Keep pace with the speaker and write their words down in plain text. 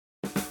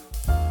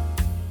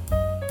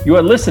You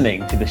are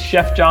listening to the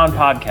Chef John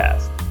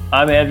podcast.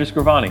 I'm Andrew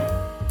Scrivani.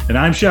 And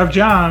I'm Chef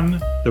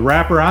John, the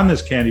rapper on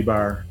this candy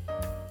bar.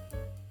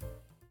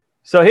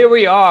 So here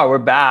we are. We're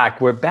back.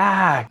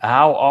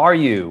 How are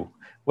you?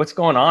 What's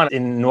going on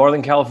in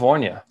Northern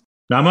California?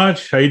 Not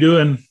much. How you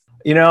doing?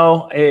 You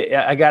know,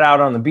 I got out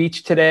on the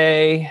beach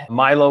today.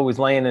 Milo was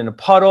laying in a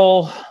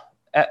puddle.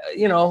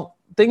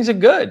 Things are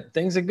good.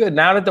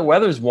 Now that the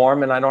weather's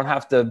warm and I don't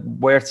have to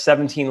wear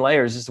 17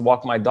 layers just to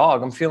walk my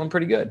dog, I'm feeling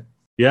pretty good.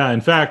 Yeah,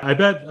 in fact, I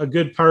bet a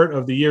good part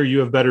of the year you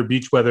have better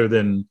beach weather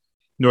than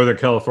Northern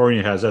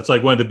California has. That's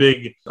like one of the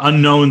big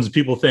unknowns.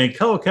 People think,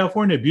 oh,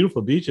 California,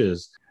 beautiful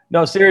beaches.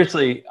 No,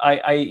 seriously,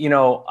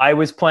 I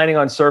was planning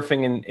on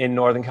surfing in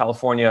Northern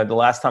California the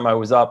last time I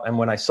was up, and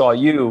when I saw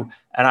you,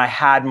 and I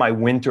had my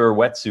winter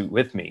wetsuit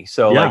with me.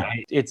 So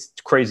it's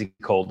crazy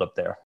cold up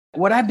there.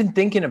 What I've been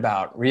thinking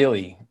about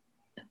really,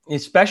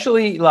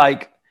 especially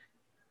like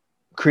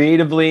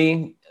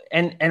creatively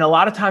and a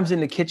lot of times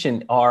in the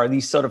kitchen, are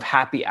these sort of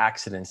happy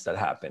accidents that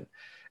happen.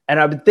 And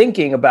I've been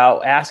thinking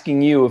about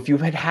asking you if you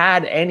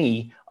had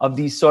any of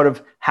these sort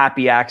of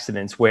happy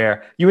accidents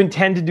where you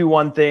intend to do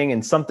one thing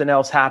and something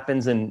else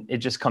happens and it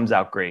just comes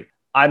out great.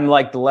 I'm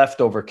like the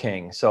leftover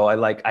king. So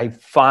I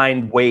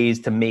find ways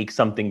to make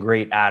something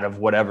great out of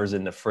whatever's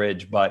in the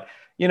fridge. But,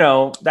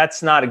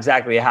 that's not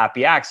exactly a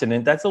happy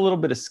accident. That's a little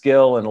bit of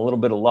skill and a little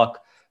bit of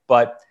luck.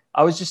 But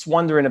I was just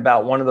wondering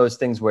about one of those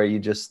things where you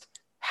just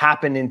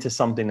happen into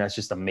something that's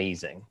just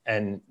amazing.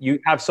 And you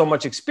have so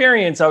much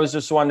experience. I was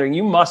just wondering,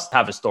 you must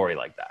have a story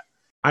like that.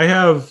 I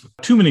have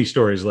too many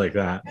stories like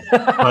that,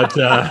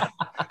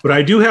 but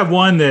I do have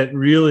one that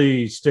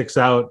really sticks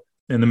out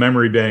in the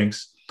memory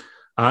banks.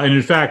 And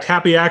in fact,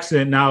 happy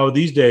accident now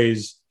these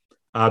days,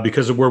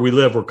 because of where we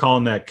live, we're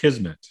calling that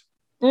kismet.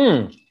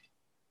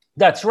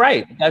 That's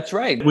right.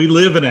 We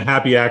live in a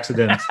happy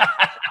accident.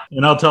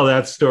 And I'll tell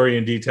that story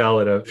in detail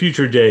at a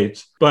future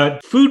date.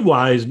 But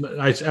food-wise,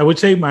 I would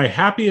say my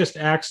happiest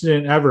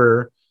accident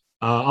ever,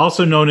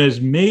 also known as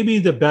maybe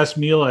the best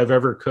meal I've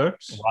ever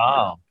cooked.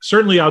 Wow.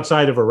 Certainly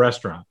outside of a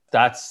restaurant.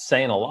 That's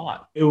saying a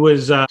lot. It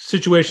was a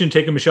situation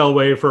taking Michelle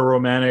away for a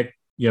romantic,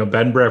 bed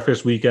and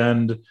breakfast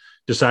weekend,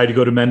 decided to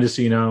go to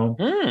Mendocino.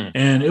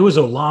 And it was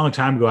a long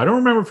time ago. I don't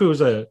remember if it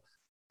was a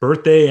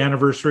birthday,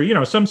 anniversary,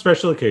 some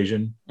special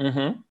occasion.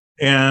 Mm-hmm.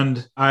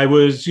 And I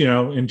was,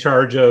 in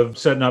charge of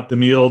setting up the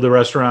meal, the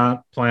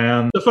restaurant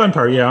plan, the fun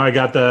part.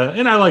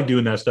 And I like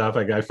doing that stuff.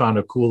 I found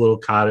a cool little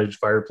cottage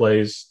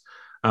fireplace.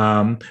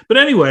 But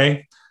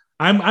anyway,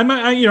 I'm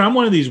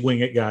one of these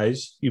wing it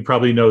guys. You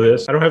probably know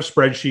this. I don't have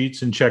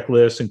spreadsheets and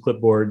checklists and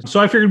clipboards. So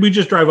I figured we'd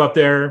just drive up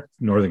there,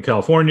 Northern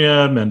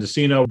California,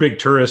 Mendocino, big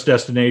tourist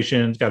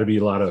destination. It's got to be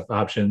a lot of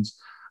options.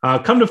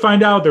 Come to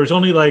find out, there's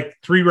only like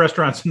 3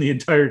 restaurants in the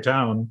entire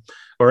town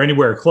or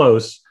anywhere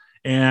close.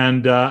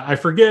 And I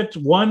forget,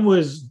 one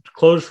was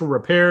closed for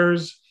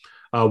repairs,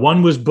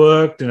 one was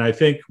booked, and I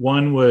think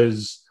one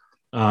was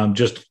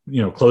just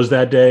closed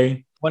that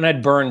day. One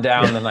had burned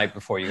down the night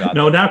before you got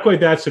No, there. not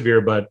quite that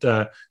severe, but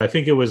I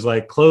think it was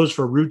like closed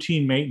for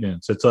routine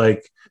maintenance. It's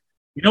like,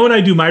 when I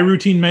do my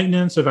routine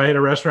maintenance if I had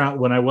a restaurant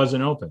when I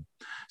wasn't open.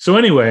 So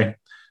anyway,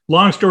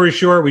 long story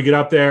short, we get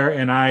up there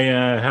and I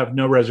have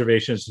no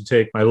reservations to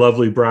take my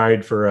lovely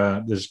bride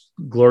for this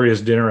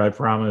glorious dinner I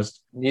promised.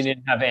 You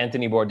didn't have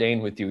Anthony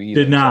Bourdain with you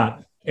either. Did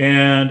not.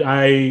 And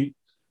I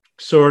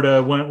sort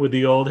of went with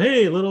the old,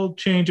 hey, little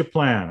change of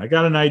plan. I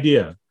got an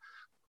idea.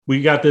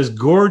 We got this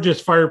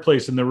gorgeous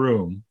fireplace in the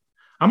room.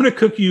 I'm going to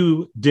cook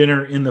you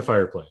dinner in the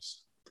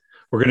fireplace.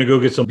 We're going to go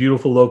get some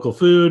beautiful local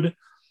food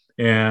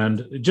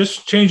and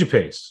just change of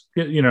pace.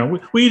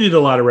 We eat at a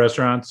lot of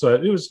restaurants, so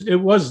it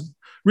was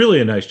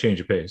really a nice change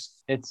of pace.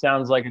 It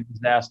sounds like a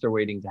disaster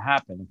waiting to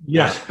happen.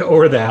 Yeah,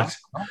 or that.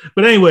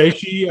 But anyway,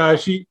 she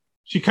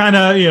kind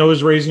of,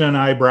 was raising an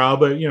eyebrow,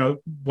 but,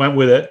 went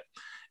with it.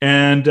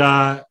 And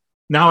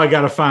now I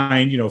got to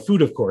find,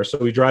 food, of course. So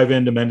we drive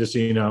into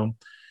Mendocino,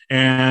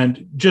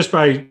 and just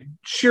by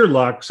sheer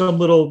luck, some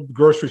little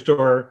grocery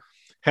store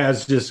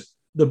has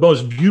the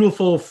most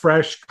beautiful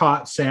fresh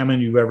caught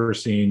salmon you've ever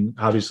seen.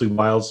 Obviously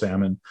wild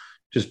salmon,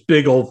 just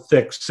big old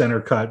thick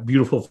center cut,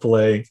 beautiful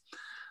fillet.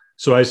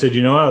 So I said,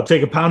 I'll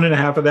take 1.5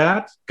 pounds of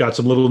that. Got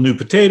some little new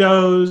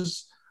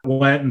potatoes,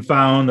 went and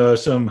found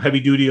some heavy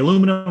duty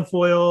aluminum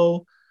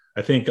foil,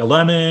 I think a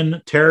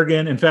lemon,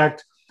 tarragon. In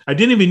fact, I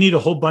didn't even need a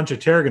whole bunch of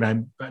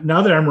tarragon.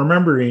 Now that I'm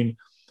remembering,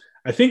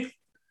 I think,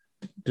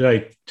 did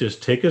I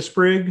just take a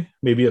sprig?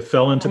 Maybe it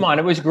fell into... Come on,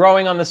 it was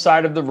growing on the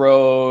side of the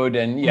road.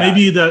 And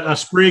maybe a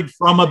sprig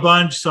from a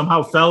bunch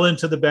somehow fell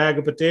into the bag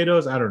of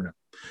potatoes. I don't know.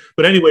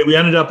 But anyway, we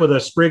ended up with a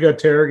sprig of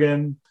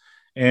tarragon.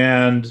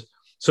 And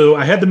so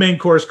I had the main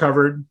course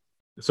covered,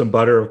 some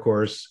butter, of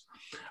course.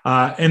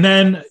 And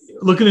then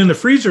looking in the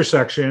freezer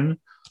section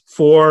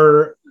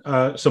for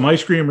some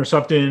ice cream or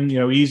something,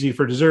 easy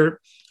for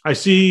dessert, I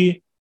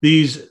see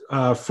these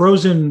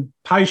frozen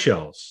pie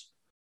shells.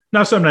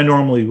 Not something I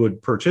normally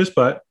would purchase,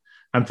 but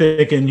I'm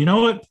thinking, you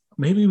know what?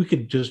 Maybe we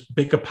could just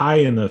bake a pie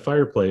in the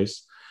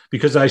fireplace,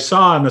 because I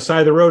saw on the side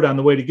of the road on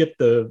the way to get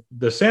the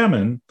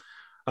salmon,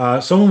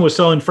 someone was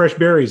selling fresh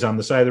berries on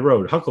the side of the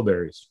road,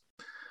 huckleberries.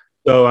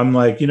 So I'm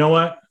like, you know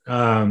what?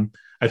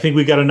 I think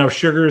we got enough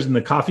sugars in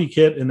the coffee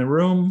kit in the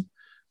room.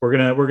 We're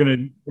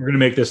gonna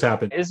make this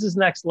happen. This is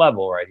next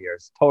level right here.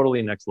 It's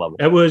totally next level.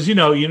 It was, you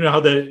know how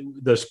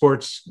the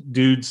sports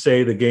dudes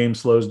say the game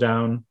slows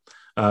down.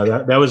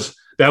 That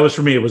was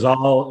for me. It was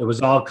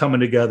all coming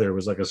together. It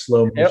was like a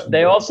slow motion.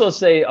 They also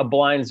say a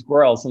blind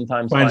squirrel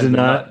sometimes finds a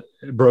nut.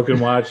 Broken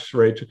watch,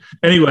 right?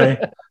 Anyway,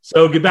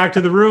 so get back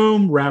to the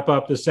room, wrap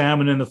up the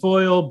salmon in the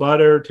foil,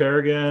 butter,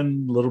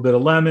 tarragon, a little bit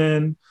of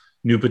lemon,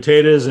 new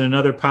potatoes in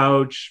another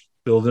pouch,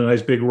 build a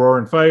nice big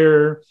roaring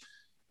fire.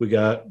 We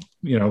got,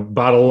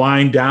 bottle of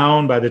wine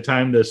down by the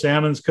time the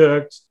salmon's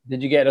cooked.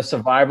 Did you get a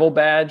survival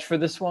badge for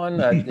this one?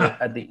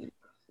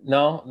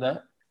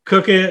 No.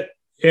 Cook it.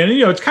 And,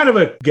 it's kind of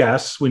a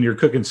guess when you're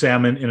cooking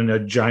salmon in a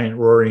giant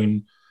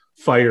roaring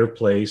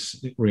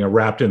fireplace,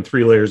 wrapped in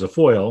 3 layers of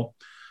foil.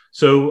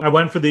 So I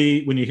went for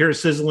when you hear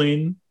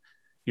sizzling,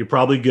 you're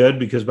probably good,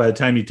 because by the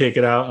time you take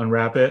it out,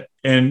 unwrap it.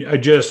 And I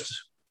just,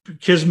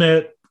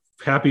 Kismet,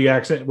 happy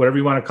accident, whatever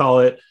you want to call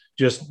it,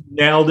 just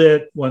nailed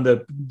it. One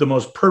of the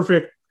most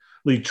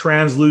perfectly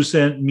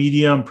translucent,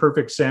 medium,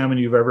 perfect salmon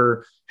you've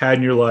ever had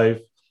in your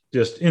life.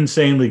 Just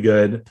insanely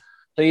good.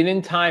 So you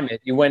didn't time it.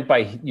 You went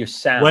by your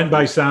sound. Went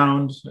by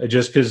sound,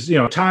 just because,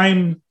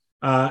 time,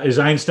 as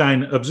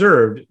Einstein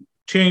observed,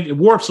 it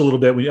warps a little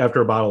bit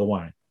after a bottle of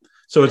wine.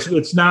 So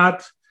it's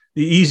not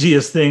the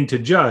easiest thing to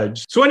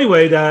judge. So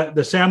anyway,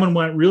 the salmon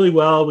went really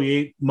well. We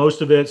ate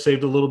most of it,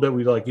 saved a little bit.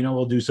 We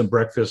we'll do some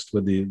breakfast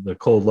with the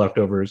cold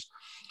leftovers.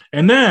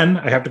 And then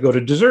I have to go to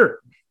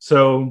dessert.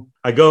 So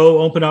I go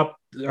open up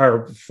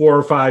our 4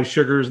 or 5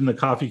 sugars in the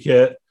coffee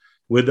kit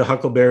with the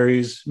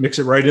huckleberries, mix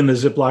it right in the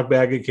Ziploc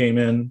bag it came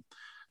in,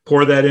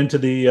 pour that into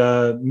the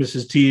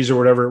Mrs. T's or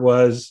whatever it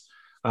was.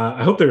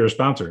 I hope they're a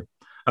sponsor.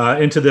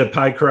 Into the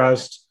pie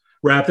crust,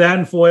 wrap that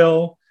in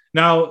foil.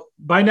 Now,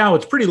 by now,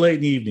 it's pretty late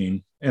in the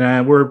evening,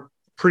 and we're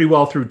pretty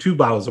well through 2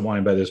 bottles of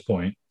wine by this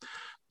point.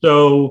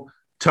 So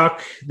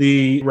tuck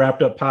the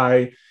wrapped up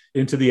pie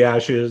into the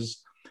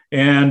ashes,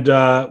 and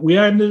we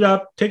ended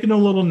up taking a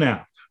little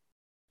nap.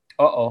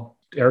 Uh-oh.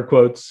 Air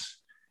quotes.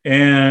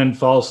 And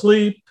fall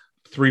asleep.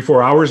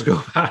 3-4 hours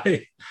go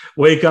by.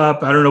 Wake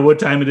up. I don't know what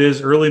time it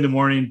is. Early in the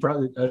morning.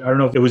 Probably, I don't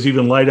know if it was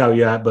even light out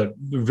yet, but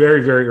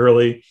very, very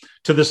early.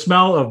 To the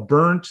smell of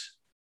burnt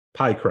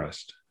pie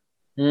crust.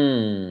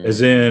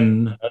 As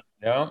in,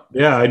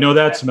 yeah, I know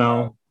that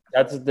smell.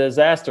 That's a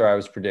disaster I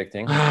was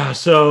predicting.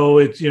 So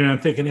it's, I'm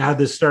thinking,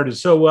 this started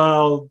so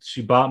well.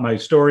 She bought my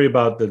story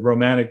about the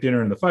romantic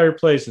dinner in the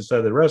fireplace instead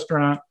of the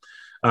restaurant.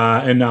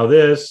 And now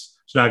this.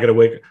 It's not going to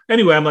wake.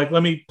 Anyway, I'm like,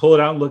 let me pull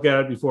it out and look at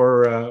it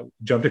before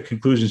jump to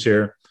conclusions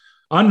here.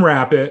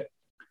 Unwrap it.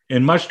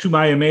 And much to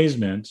my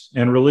amazement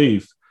and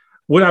relief,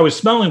 what I was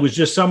smelling was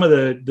just some of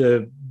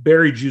the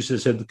berry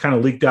juices had kind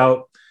of leaked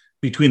out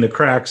between the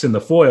cracks in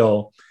the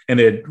foil, and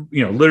it,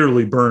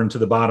 literally burned to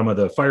the bottom of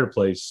the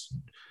fireplace,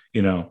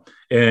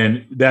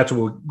 and that's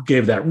what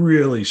gave that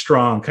really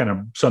strong kind of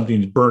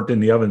something burnt in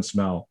the oven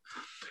smell.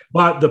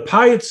 But the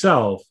pie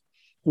itself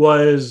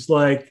was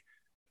like,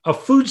 a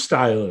food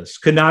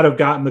stylist could not have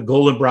gotten the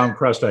golden brown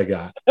crust I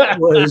got. It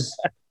was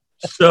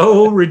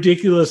so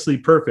ridiculously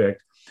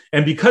perfect.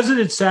 And because it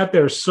had sat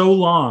there so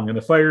long and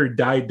the fire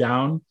died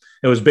down,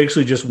 it was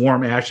basically just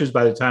warm ashes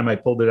by the time I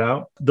pulled it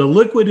out. The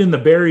liquid in the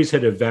berries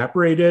had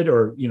evaporated,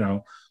 or,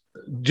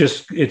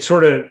 just it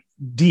sort of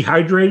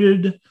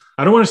dehydrated.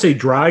 I don't want to say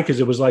dry,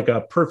 because it was like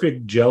a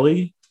perfect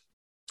jelly,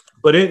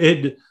 but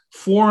it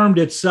formed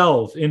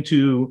itself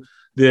into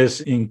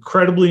this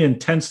incredibly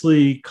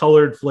intensely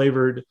colored,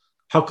 flavored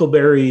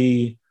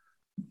huckleberry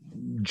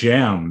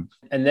jam.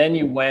 And then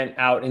you went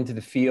out into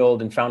the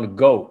field and found a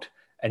goat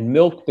and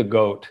milked the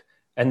goat,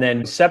 and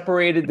then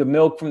separated the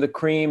milk from the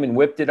cream and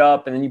whipped it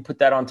up, and then you put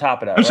that on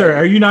top of that. I'm sorry,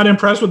 are you not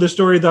impressed with the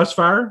story thus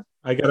far?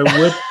 I got to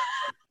whip.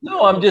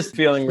 No, I'm just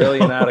feeling really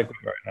inadequate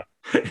right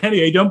now.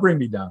 Anyway, don't bring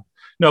me down.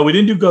 No, we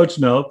didn't do goat's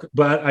milk,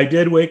 but I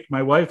did wake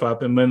my wife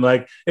up and been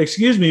like,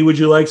 excuse me, would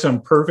you like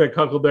some perfect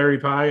huckleberry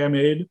pie I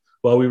made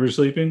while we were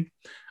sleeping?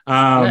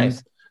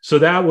 Nice. So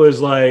that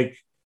was like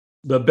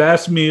the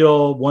best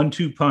meal,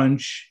 1-2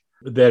 punch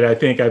that I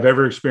think I've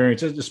ever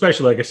experienced,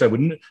 especially, like I said,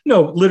 with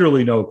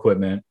literally no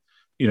equipment,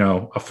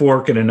 a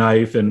fork and a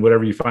knife and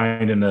whatever you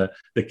find in the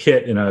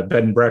kit in a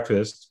bed and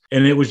breakfast.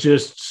 And it was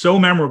just so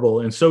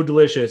memorable and so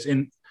delicious.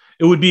 And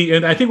it would be,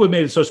 and I think what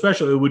made it so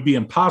special, it would be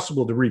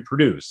impossible to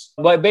reproduce.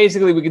 But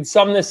basically, we could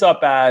sum this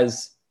up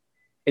as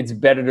it's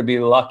better to be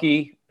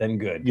lucky than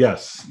good.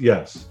 Yes.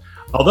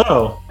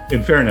 Although,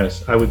 in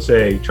fairness, I would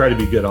say try to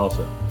be good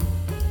also.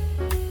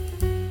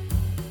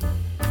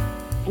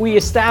 We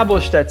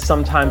established that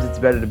sometimes it's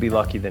better to be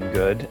lucky than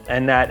good,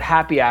 and that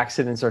happy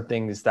accidents are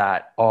things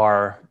that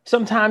are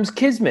sometimes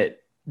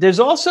kismet. There's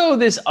also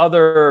this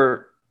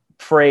other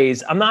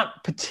phrase, I'm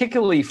not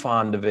particularly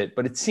fond of it,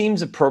 but it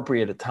seems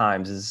appropriate at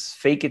times, is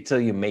fake it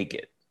till you make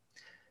it.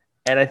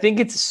 And I think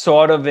it's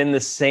sort of in the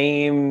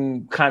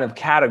same kind of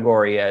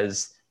category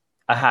as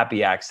a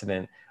happy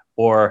accident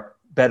or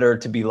better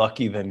to be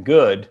lucky than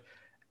good.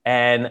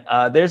 And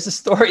there's a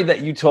story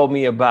that you told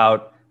me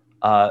about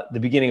the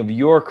beginning of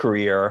your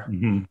career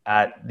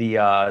at the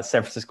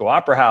San Francisco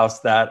Opera House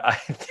that I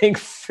think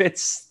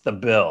fits the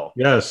bill.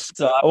 Yes.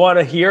 So I want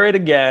to hear it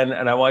again,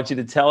 and I want you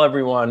to tell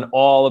everyone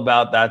all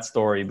about that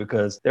story,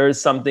 because there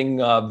is something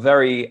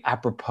very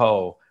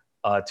apropos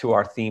to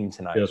our theme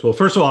tonight. Yes. Well,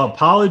 first of all,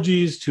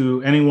 apologies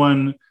to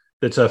anyone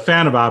that's a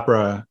fan of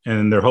opera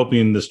and they're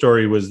hoping the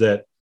story was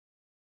that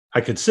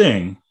I could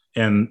sing,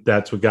 and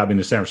that's what got me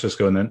to San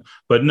Francisco.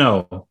 But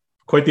no,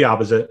 quite the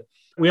opposite.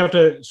 We have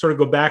to sort of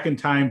go back in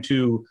time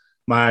to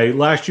my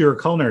last year of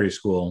culinary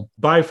school.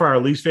 By far, our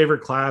least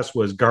favorite class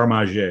was garde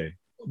manger,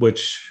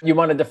 which... You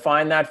want to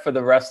define that for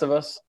the rest of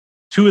us?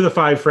 2 of the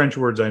 5 French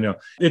words I know.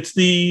 It's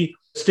the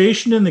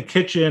station in the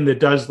kitchen that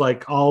does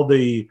like all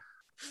the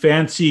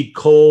fancy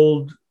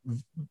cold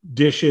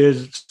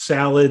dishes,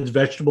 salads,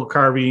 vegetable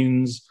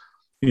carvings.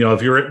 You know,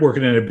 if you're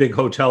working in a big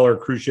hotel or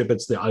cruise ship,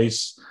 it's the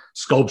ice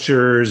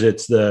sculptures.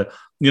 It's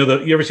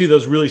you ever see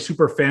those really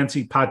super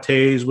fancy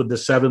pâtés with the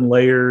 7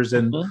 layers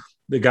and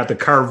they got the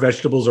carved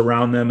vegetables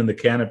around them and the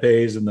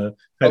canapes and the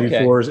petit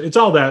fours. It's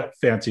all that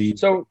fancy.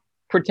 So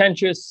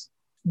pretentious.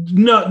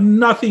 No,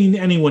 nothing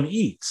anyone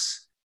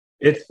eats.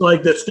 It's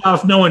like the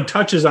stuff no one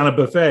touches on a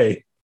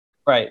buffet.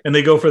 Right. And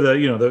they go for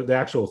the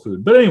actual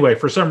food. But anyway,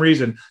 for some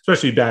reason,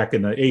 especially back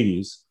in the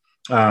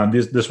 80s,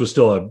 this was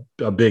still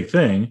a big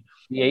thing.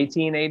 The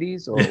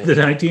 1880s or the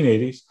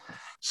 1980s.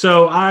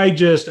 So I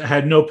just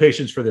had no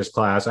patience for this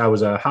class. I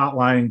was a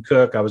hotline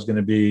cook. I was going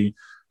to be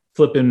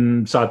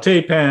flipping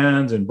saute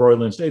pans and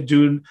broiling steak,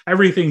 doing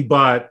everything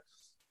but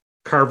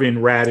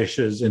carving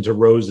radishes into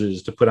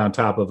roses to put on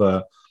top of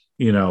a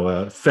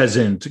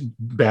pheasant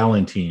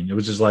ballantine. It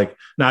was just like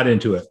not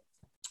into it.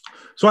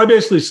 So I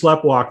basically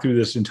sleptwalked through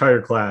this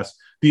entire class.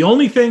 The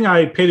only thing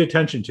I paid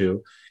attention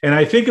to, and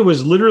I think it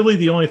was literally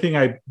the only thing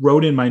I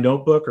wrote in my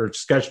notebook or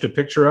sketched a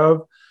picture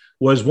of,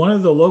 was one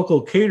of the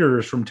local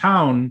caterers from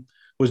town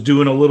was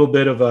doing a little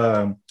bit of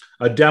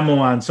a demo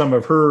on some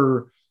of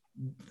her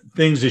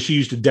things that she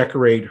used to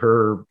decorate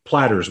her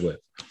platters with.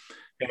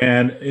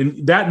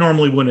 And that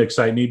normally wouldn't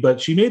excite me, but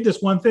she made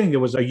this one thing.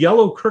 It was a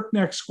yellow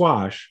crookneck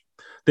squash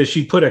that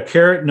she put a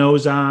carrot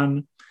nose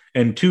on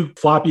and 2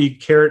 floppy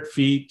carrot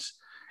feet,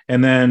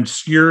 and then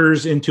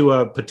skewers into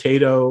a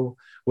potato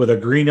with a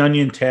green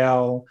onion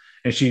tail.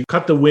 And she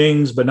cut the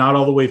wings, but not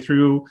all the way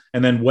through,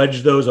 and then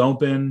wedged those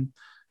open.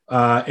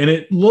 And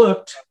it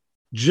looked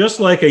just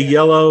like a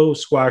yellow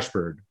squash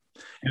bird.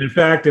 And in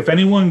fact, if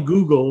anyone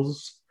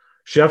Googles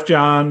Chef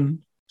John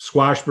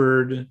squash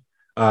bird,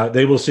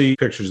 they will see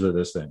pictures of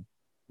this thing.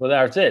 Well,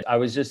 that's it. I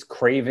was just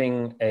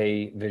craving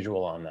a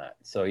visual on that.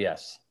 So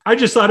yes. I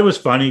just thought it was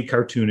funny,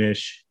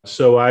 cartoonish.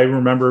 So I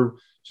remember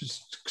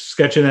just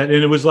sketching that.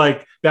 And it was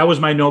like, that was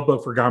my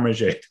notebook for garde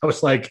manger. I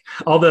was like,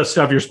 all the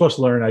stuff you're supposed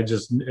to learn,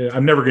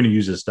 I'm never going to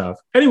use this stuff.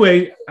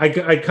 Anyway,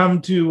 I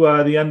come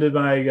to the end of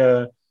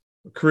my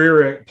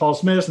career at Paul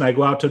Smith's, and I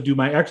go out to do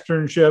my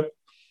externship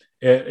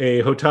at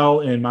a hotel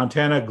in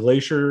Montana,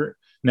 Glacier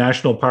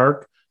National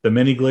Park, the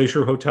Mini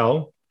Glacier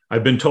Hotel.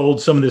 I've been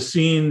told some of the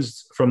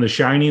scenes from The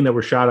Shining that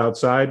were shot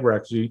outside were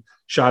actually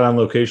shot on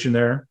location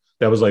there.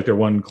 That was like their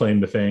one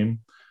claim to fame.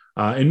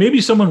 And maybe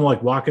someone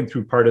like walking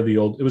through part of it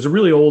was a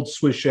really old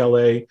Swiss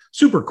chalet,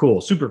 super cool,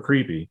 super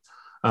creepy,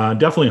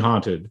 definitely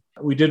haunted.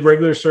 We did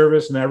regular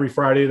service, and every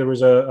Friday there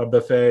was a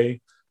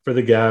buffet for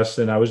the guests,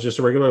 and I was just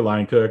a regular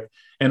line cook.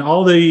 And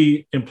all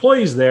the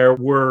employees there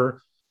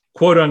were,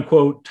 quote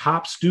unquote,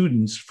 top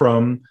students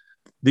from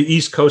the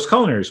East Coast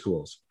culinary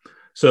schools.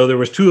 So there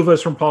was 2 of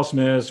us from Paul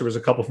Smith's. There was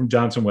a couple from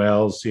Johnson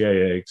Wales,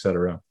 CIA, et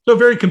cetera. So a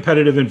very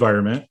competitive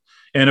environment.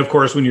 And of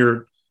course, when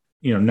you're,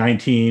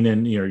 19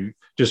 and, you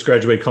just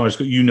graduate culinary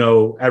school, you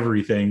know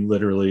everything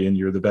literally, and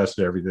you're the best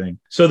at everything.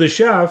 So the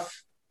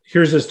chef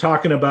hears us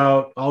talking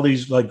about all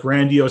these like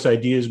grandiose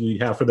ideas we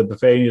have for the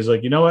buffet. And he's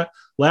like, you know what?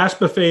 Last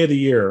buffet of the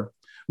year,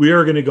 we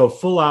are going to go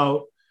full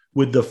out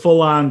with the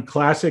full-on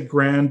classic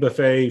grand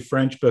buffet,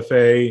 French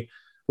buffet,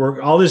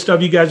 where all this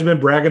stuff you guys have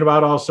been bragging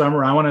about all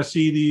summer. I want to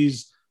see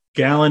these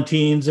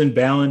galantines and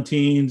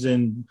ballantines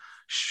and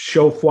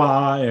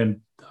chaud-froid.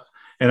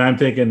 And I'm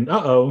thinking,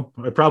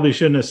 I probably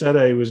shouldn't have said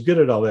I was good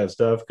at all that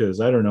stuff, because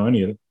I don't know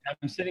any of it.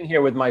 I'm sitting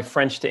here with my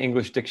French to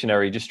English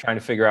dictionary, just trying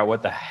to figure out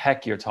what the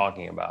heck you're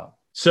talking about.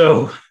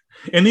 So,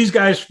 and these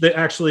guys that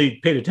actually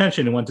paid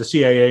attention and went to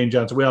CIA and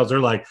Johnson Wales, they're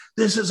like,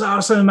 this is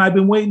awesome. I've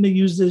been waiting to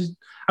use this.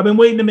 I've been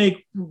waiting to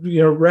make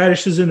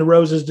radishes into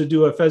roses to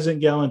do a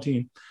pheasant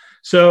galantine.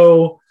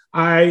 So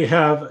I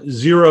have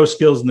 0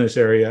 skills in this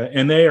area,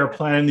 and they are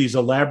planning these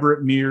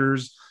elaborate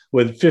mirrors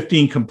with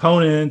 15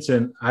 components,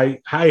 and I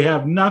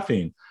have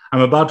nothing.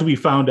 I'm about to be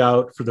found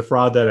out for the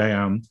fraud that I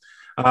am,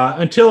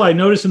 until I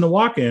notice in the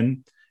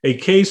walk-in a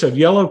case of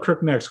yellow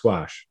crookneck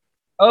squash.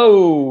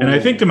 Oh. And I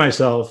think to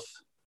myself,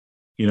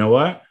 you know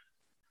what?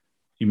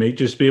 You may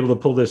just be able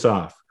to pull this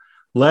off.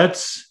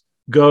 Let's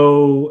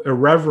go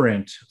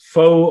irreverent,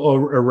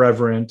 faux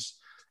irreverent,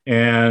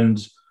 and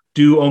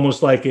do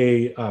almost like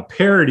a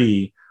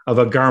parody of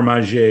a garde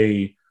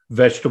manger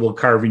vegetable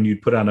carving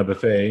you'd put on a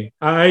buffet.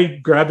 I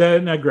grabbed that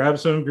and I grabbed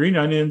some green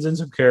onions and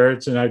some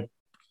carrots, and I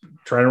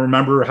try to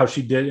remember how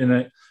she did.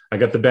 And I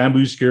got the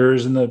bamboo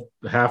skewers and the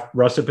half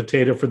russet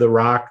potato for the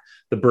rock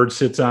the bird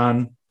sits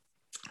on.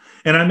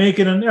 And I'm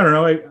making, I don't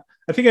know,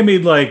 I think I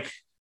made like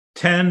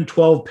 10,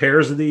 12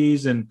 pairs of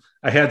these. And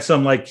I had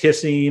some like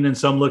kissing and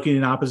some looking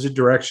in opposite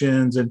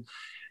directions. And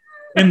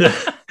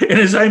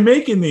as I'm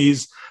making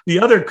these,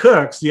 the other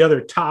cooks, the other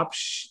top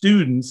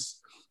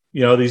students,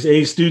 these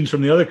A students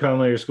from the other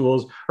culinary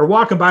schools are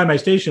walking by my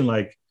station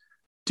like,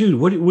 dude,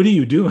 what are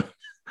you doing?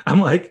 I'm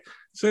like,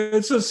 so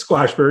it's a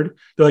squash bird.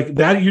 They're like,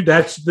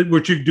 that's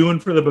what you're doing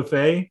for the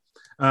buffet?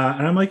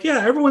 And I'm like, yeah,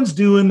 everyone's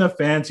doing the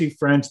fancy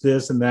French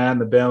this and that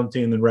and the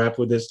Ballantine and wrap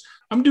with this.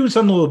 I'm doing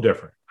something a little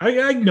different.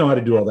 I know how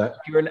to do all that.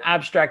 You're an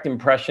abstract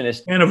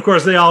impressionist. And of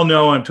course, they all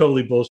know I'm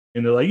totally bullshit.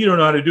 And they're like, you don't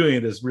know how to do any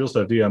of this real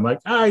stuff, do you? I'm like,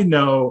 I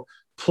know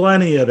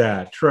plenty of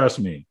that. Trust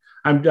me.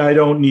 I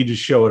don't need to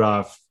show it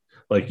off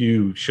like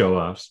you show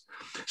offs.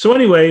 So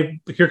anyway,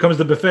 here comes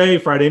the buffet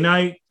Friday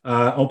night.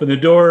 Open the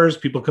doors.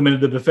 People come into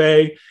the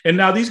buffet. And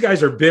now these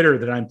guys are bitter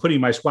that I'm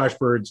putting my squash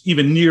birds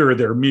even nearer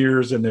their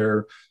mirrors and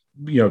their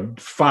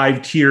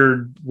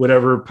 5-tiered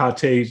whatever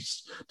pate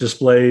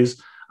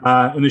displays.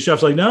 And the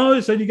chef's like, no,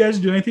 he said you guys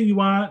do anything you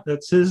want.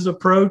 That's his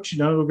approach.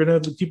 We're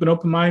going to keep an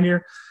open mind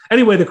here.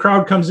 Anyway, the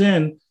crowd comes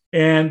in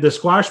and the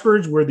squash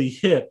birds were the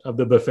hit of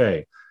the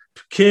buffet.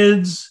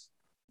 Kids,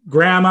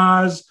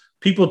 grandmas,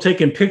 people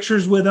taking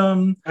pictures with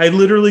them. I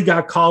literally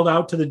got called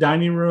out to the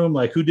dining room,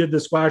 like who did the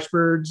squash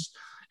birds?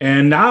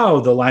 And now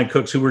the line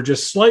cooks who were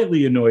just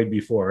slightly annoyed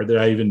before that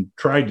I even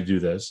tried to do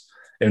this,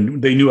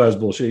 and they knew I was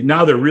bullshit.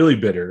 Now they're really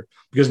bitter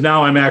because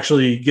now I'm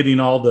actually getting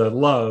all the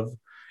love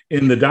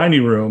in the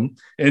dining room,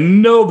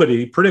 and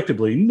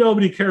predictably,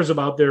 nobody cares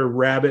about their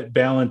rabbit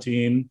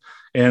Ballantine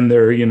and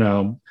their,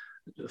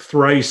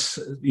 thrice,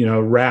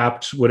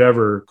 wrapped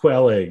whatever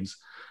quail eggs.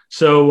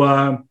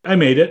 So I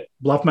made it,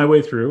 bluffed my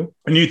way through,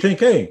 and you think,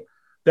 hey,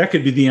 that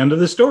could be the end of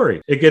the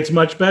story. It gets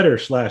much better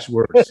 /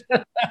 worse.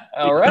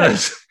 All right.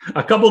 Because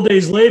a couple of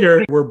days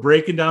later, we're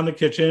breaking down the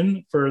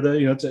kitchen for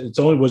the, it's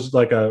only was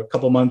like a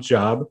couple months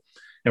job,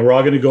 and we're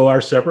all going to go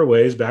our separate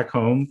ways back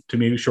home to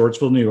me,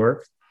 Shortsville, New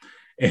York.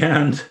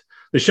 And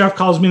the chef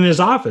calls me in his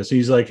office.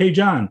 He's like, hey,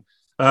 John,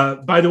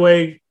 by the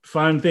way,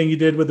 fun thing you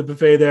did with the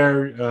buffet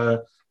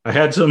there. I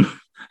had some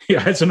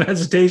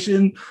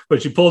hesitation,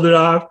 but you pulled it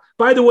off.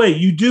 By the way,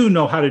 you do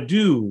know how to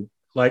do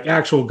like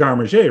actual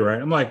garde-manger,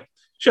 right? I'm like,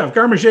 Chef,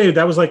 garde-manger,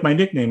 that was like my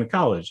nickname in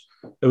college.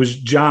 It was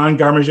John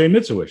Garde-manger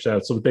Mitzowich.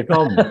 That's what they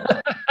called me.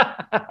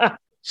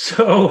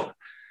 So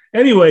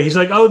anyway, he's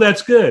like, oh,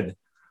 that's good.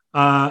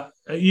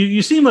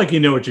 You seem like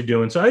you know what you're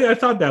doing. So I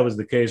thought that was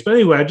the case. But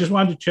anyway, I just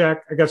wanted to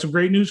check. I got some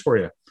great news for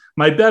you.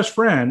 My best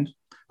friend,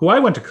 who I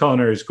went to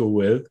culinary school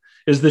with,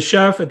 is the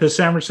chef at the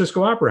San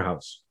Francisco Opera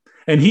House.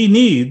 And he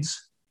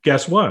needs,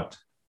 guess what?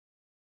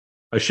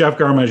 A chef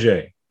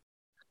garde-manger.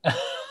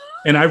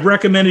 And I've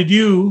recommended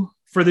you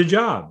for the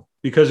job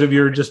because of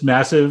your just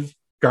massive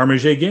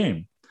garde-manger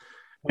game.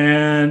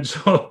 And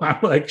so I'm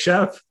like,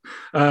 Chef,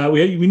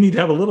 we need to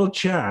have a little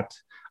chat.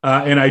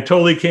 And I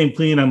totally came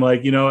clean. I'm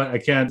like, you know what? I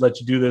can't let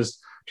you do this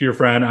to your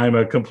friend. I'm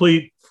a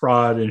complete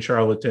fraud and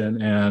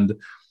charlatan and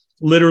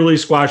literally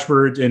squash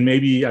birds. And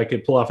maybe I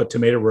could pull off a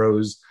tomato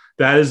rose.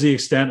 That is the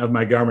extent of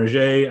my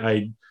garde-manger.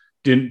 I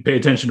didn't pay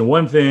attention to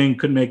one thing,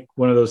 couldn't make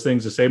one of those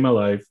things to save my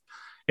life.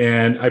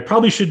 And I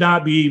probably should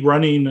not be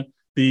running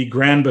the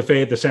grand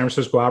buffet at the San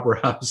Francisco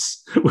Opera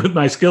House with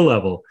my skill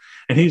level.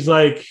 And he's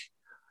like,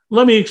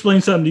 let me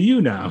explain something to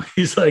you now.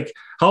 He's like,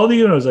 how old are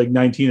you? And I was like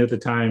 19 at the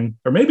time,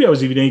 or maybe I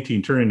was even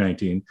 18, turning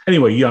 19.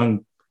 Anyway,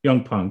 young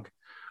punk.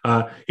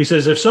 He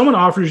says, if someone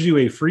offers you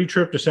a free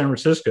trip to San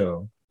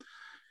Francisco,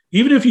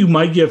 even if you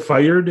might get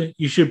fired,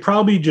 you should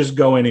probably just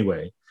go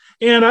anyway.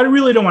 And I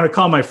really don't want to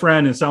call my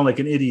friend and sound like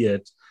an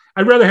idiot.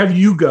 I'd rather have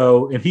you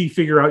go and he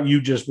figure out you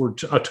just were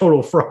a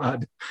total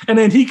fraud, and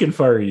then he can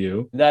fire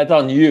you. That's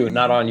on you,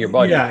 not on your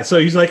buddy. Yeah. So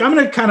he's like, I'm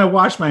going to kind of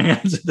wash my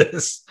hands of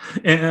this.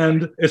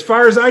 And as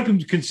far as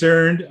I'm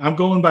concerned, I'm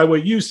going by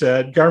what you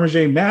said,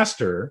 garde-manger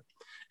master.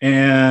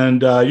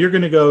 And you're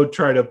going to go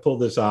try to pull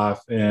this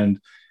off. And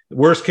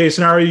worst case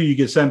scenario, you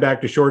get sent back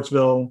to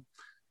Shortsville.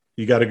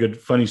 You got a good,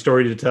 funny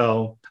story to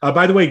tell.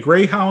 By the way,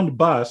 Greyhound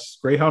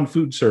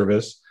Food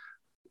Service,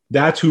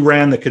 that's who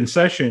ran the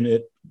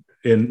concession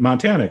in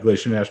Montana,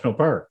 Glacier National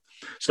Park.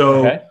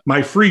 So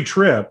My free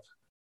trip,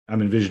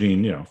 I'm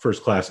envisioning,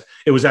 first class.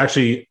 It was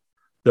actually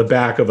the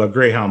back of a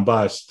Greyhound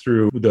bus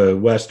through the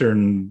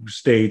western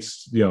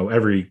states,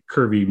 every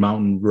curvy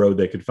mountain road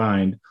they could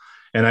find.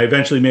 And I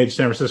eventually made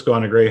San Francisco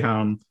on a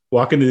Greyhound,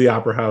 walk into the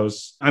Opera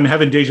House. I'm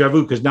having deja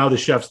vu because now the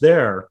chefs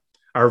there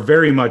are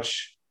very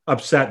much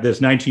upset. This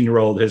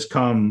 19-year-old has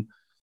come,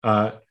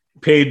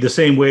 paid the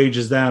same wage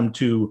as them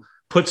to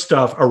put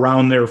stuff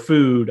around their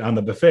food on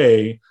the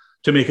buffet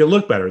to make it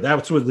look better.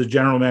 That was the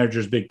general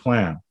manager's big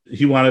plan.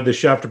 He wanted the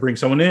chef to bring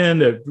someone in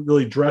to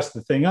really dress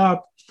the thing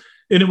up.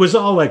 And it was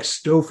all like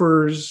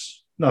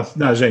Stouffer's. Not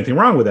there's anything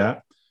wrong with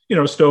that.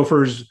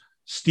 Stouffer's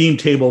steam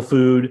table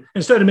food.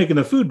 Instead of making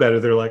the food better,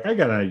 they're like, I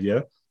got an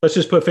idea. let's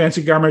just put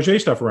fancy garde manger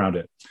stuff around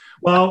it.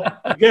 Well,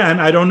 again,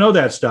 I don't know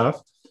that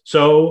stuff.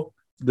 So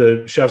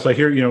the chef's like,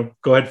 here,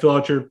 go ahead, fill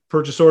out your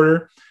purchase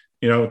order,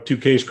 2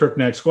 case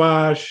crookneck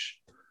squash,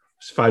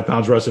 5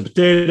 pounds russet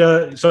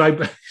potato.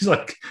 So he's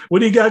like, what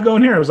do you got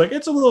going here? I was like,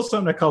 it's a little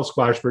something I call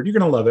squash bird. You're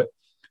going to love it.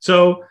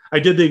 So I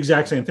did the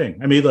exact same thing.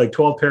 I made like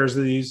 12 pairs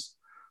of these.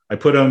 I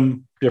put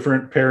them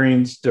different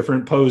pairings,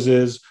 different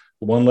poses,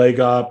 one leg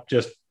up,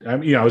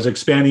 I was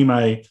expanding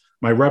my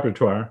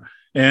repertoire.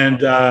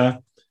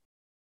 And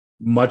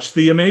much to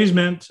the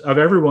amazement of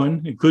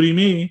everyone, including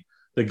me,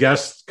 the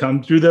guests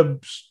come through the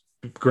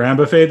grand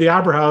buffet at the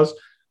Opera House.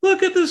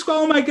 Look at this.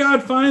 Oh my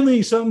God,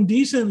 finally something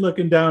decent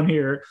looking down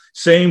here.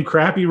 Same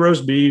crappy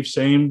roast beef,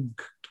 same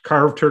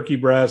carved turkey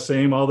breast,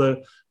 same all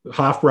the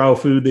Hofbrau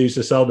food they used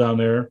to sell down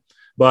there.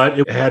 But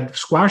it had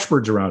squash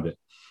birds around it.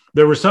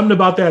 There was something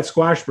about that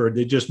squash bird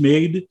that just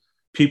made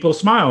people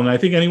smile. And I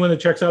think anyone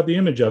that checks out the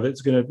image of it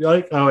is going to be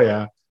like, oh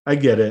yeah, I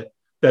get it.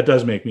 That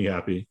does make me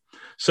happy.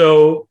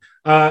 So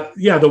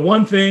the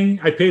one thing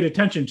I paid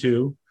attention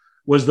to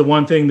was the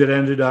one thing that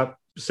ended up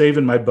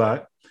saving my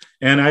butt.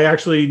 And I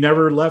actually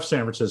never left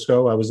San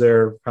Francisco. I was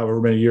there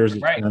however many years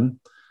it's been.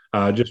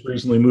 Just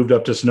recently moved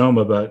up to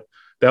Sonoma, but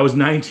that was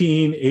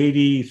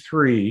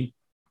 1983.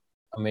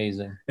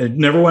 Amazing. And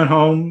never went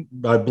home.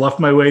 I bluffed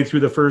my way through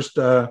the first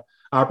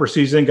opera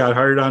season, got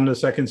hired on the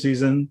second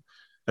season.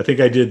 I think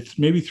I did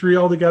maybe 3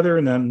 altogether,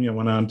 and then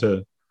went on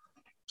to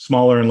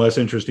smaller and less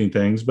interesting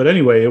things. But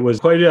anyway, it was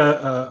quite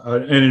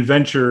an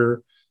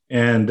adventure.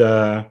 And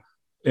then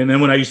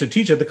when I used to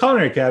teach at the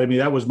Culinary Academy,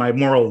 that was my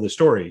moral of the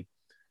story.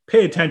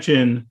 Pay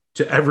attention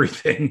to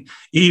everything,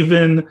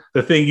 even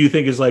the thing you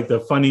think is like the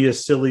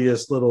funniest,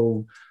 silliest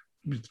little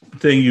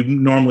thing you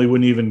normally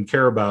wouldn't even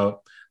care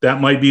about.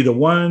 That might be the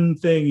one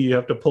thing you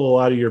have to pull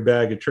out of your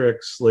bag of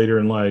tricks later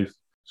in life.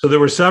 So there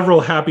were several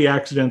happy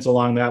accidents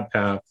along that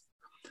path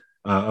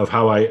of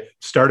how I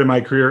started my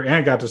career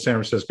and got to San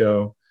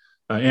Francisco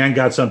and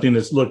got something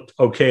that's looked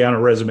okay on a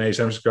resume.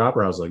 San Francisco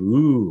Opera House, like,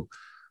 ooh,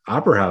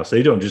 Opera House.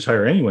 They don't just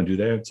hire anyone, do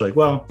they? It's like,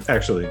 well,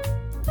 actually,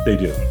 they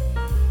do.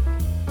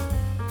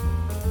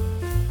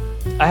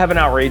 I have an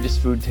outrageous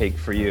food take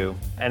for you,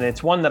 and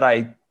it's one that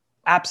I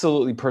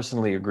absolutely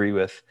personally agree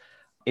with.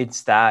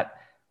 It's that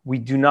we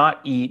do not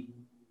eat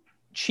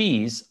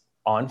cheese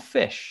on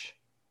fish.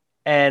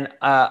 And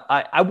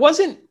I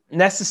wasn't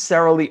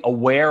necessarily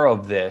aware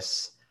of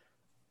this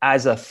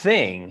as a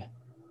thing,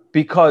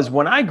 because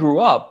when I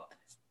grew up,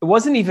 it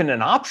wasn't even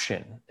an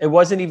option. It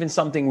wasn't even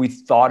something we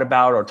thought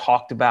about or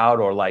talked about,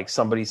 or like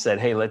somebody said,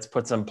 hey, let's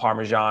put some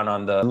Parmesan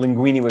on the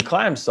linguine with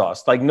clam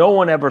sauce. Like no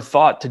one ever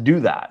thought to do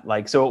that.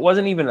 Like, so it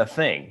wasn't even a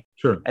thing.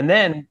 Sure. And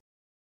then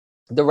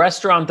the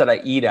restaurant that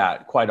I eat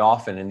at quite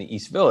often in the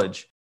East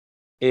Village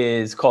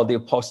is called the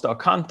Posto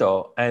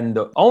Accanto. And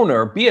the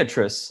owner,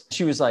 Beatrice,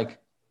 she was like,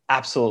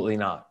 absolutely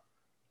not.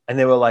 And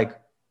they were like,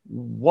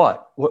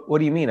 what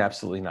do you mean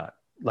absolutely not?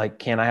 Like,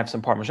 can I have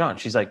some Parmesan?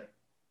 She's like,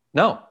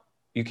 no,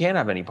 you can't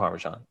have any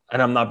Parmesan,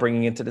 and I'm not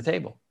bringing it to the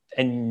table.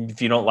 And if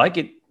you don't like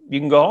it, you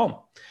can go home.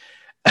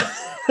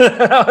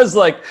 I was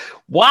like,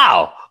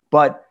 wow.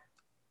 But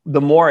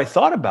the more I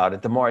thought about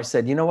it, the more I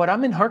said, you know what?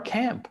 I'm in her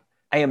camp.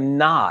 I am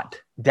not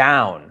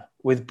down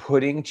with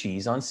putting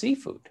cheese on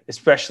seafood,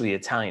 especially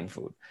Italian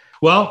food.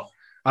 Well,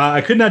 I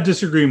could not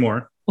disagree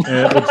more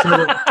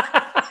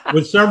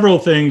with several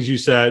things you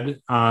said,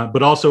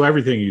 but also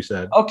everything you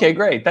said. Okay,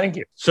 great. Thank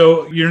you.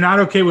 So you're not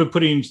okay with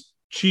putting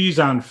cheese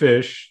on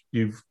fish.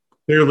 You've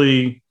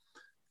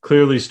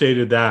clearly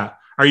stated that.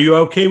 Are you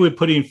okay with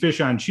putting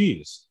fish on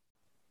cheese?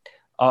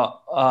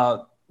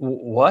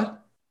 What?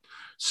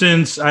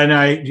 And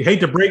I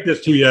hate to break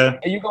this to you. Are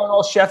you going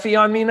all chefy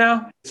on me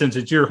now? Since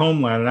it's your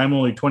homeland and I'm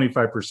only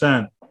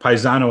 25%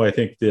 paisano, I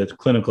think the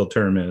clinical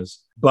term is.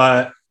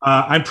 But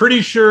I'm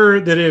pretty sure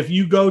that if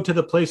you go to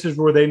the places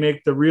where they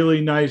make the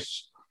really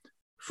nice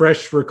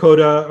fresh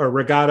ricotta or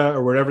regatta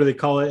or whatever they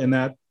call it in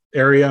that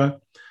area,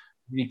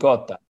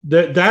 ricotta,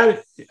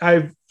 that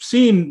I've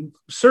seen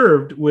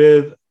served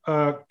with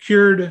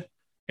cured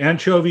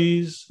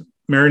anchovies,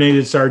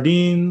 marinated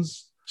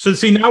sardines. So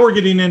see, now we're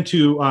getting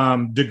into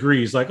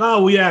degrees. Like,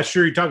 oh, well, yeah,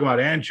 sure, you're talking about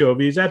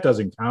anchovies. That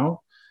doesn't count.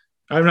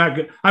 I'm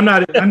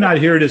not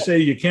here to say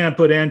you can't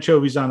put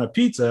anchovies on a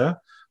pizza,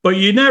 but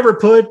you never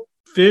put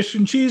fish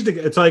and cheese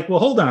together. It's like, well,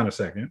 hold on a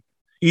second.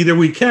 Either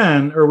we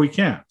can or we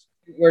can't.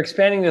 We're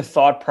expanding the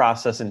thought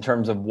process in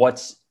terms of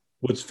what's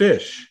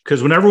fish.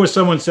 Because whenever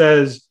someone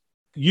says,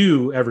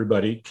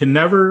 everybody can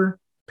never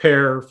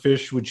pair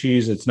fish with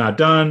cheese, it's not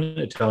done.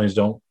 Italians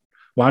don't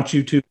want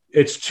you to.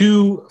 It's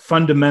too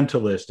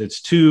fundamentalist.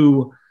 It's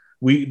too,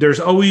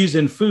 there's always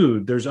in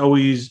food, there's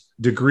always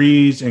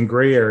degrees and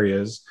gray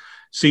areas.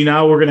 See,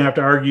 now we're going to have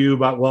to argue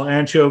about, well,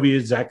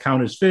 anchovies, does that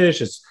count as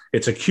fish?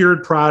 It's a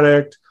cured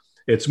product.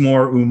 It's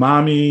more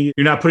umami.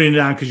 You're not putting it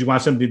on because you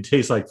want something to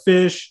taste like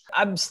fish.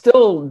 I'm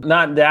still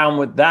not down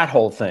with that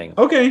whole thing.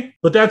 Okay,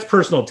 but that's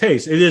personal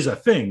taste. It is a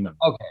thing, though.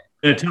 Okay.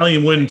 An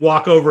Italian wouldn't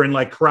walk over and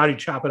like karate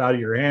chop it out of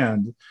your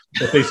hand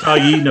if they saw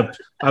you eating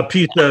a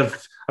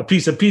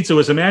piece of pizza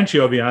with some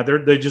anchovy on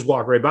it. They just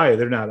walk right by you.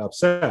 They're not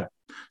upset.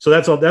 So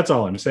that's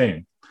all I'm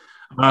saying.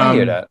 I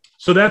hear that.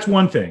 So that's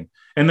one thing.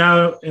 And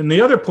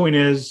the other point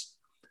is,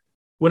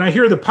 when I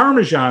hear the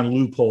Parmesan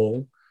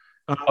loophole,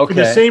 for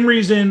the same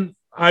reason,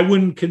 I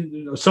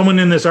wouldn't. Someone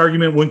in this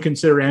argument wouldn't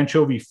consider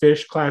anchovy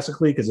fish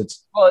classically because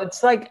it's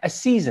like a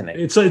seasoning.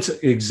 It's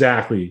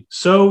exactly.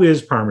 So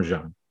is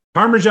Parmesan.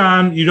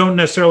 Parmesan, you don't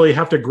necessarily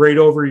have to grate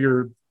over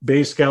your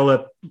bay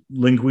scallop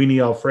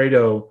linguine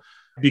Alfredo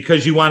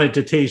because you want it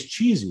to taste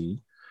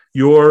cheesy.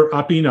 You're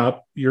upping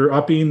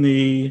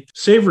the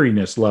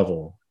savoriness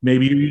level.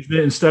 Maybe you're using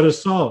it instead of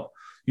salt.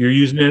 You're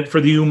using it for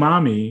the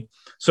umami.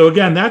 So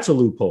again, that's a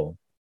loophole.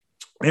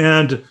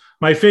 And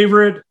my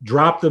favorite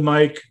drop the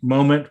mic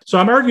moment. So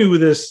I'm arguing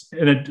with this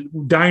in a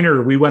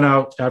diner. We went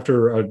out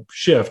after a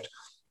shift.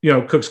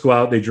 Cooks go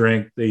out, they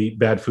drink, they eat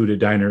bad food at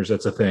diners.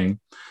 That's a thing.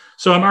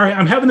 So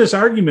I'm having this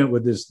argument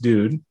with this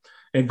dude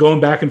and going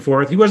back and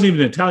forth. He wasn't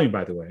even Italian,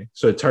 by the way,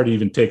 so it's hard to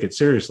even take it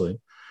seriously.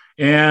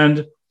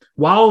 And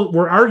while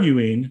we're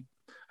arguing,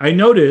 I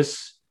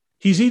notice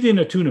he's eating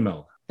a tuna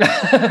melt. So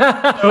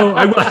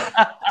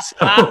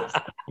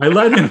I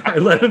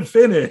let him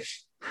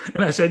finish,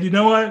 and I said, "You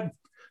know what?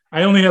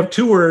 I only have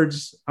 2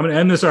 words. I'm going to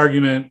end this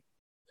argument,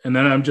 and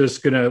then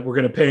we're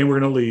going to pay and we're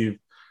going to leave.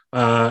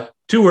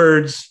 2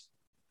 words,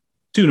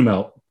 tuna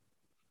melt."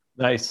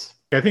 Nice.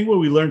 I think what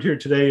we learned here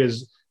today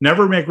is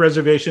never make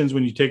reservations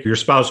when you take your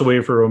spouse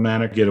away for a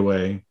romantic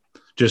getaway.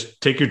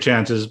 Just take your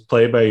chances,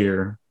 play it by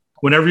ear.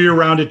 Whenever you're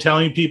around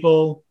Italian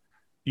people,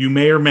 you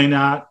may or may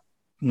not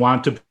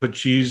want to put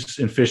cheese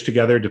and fish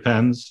together,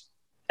 depends.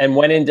 And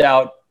when in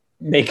doubt,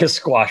 make a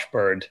squash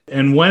bird.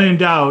 And when in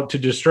doubt, to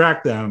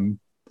distract them,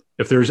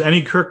 if there's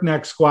any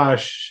crookneck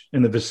squash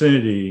in the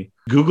vicinity,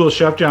 Google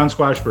Chef John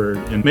squash bird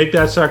and make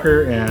that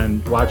sucker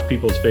and watch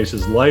people's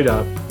faces light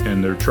up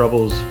and their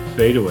troubles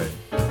fade away.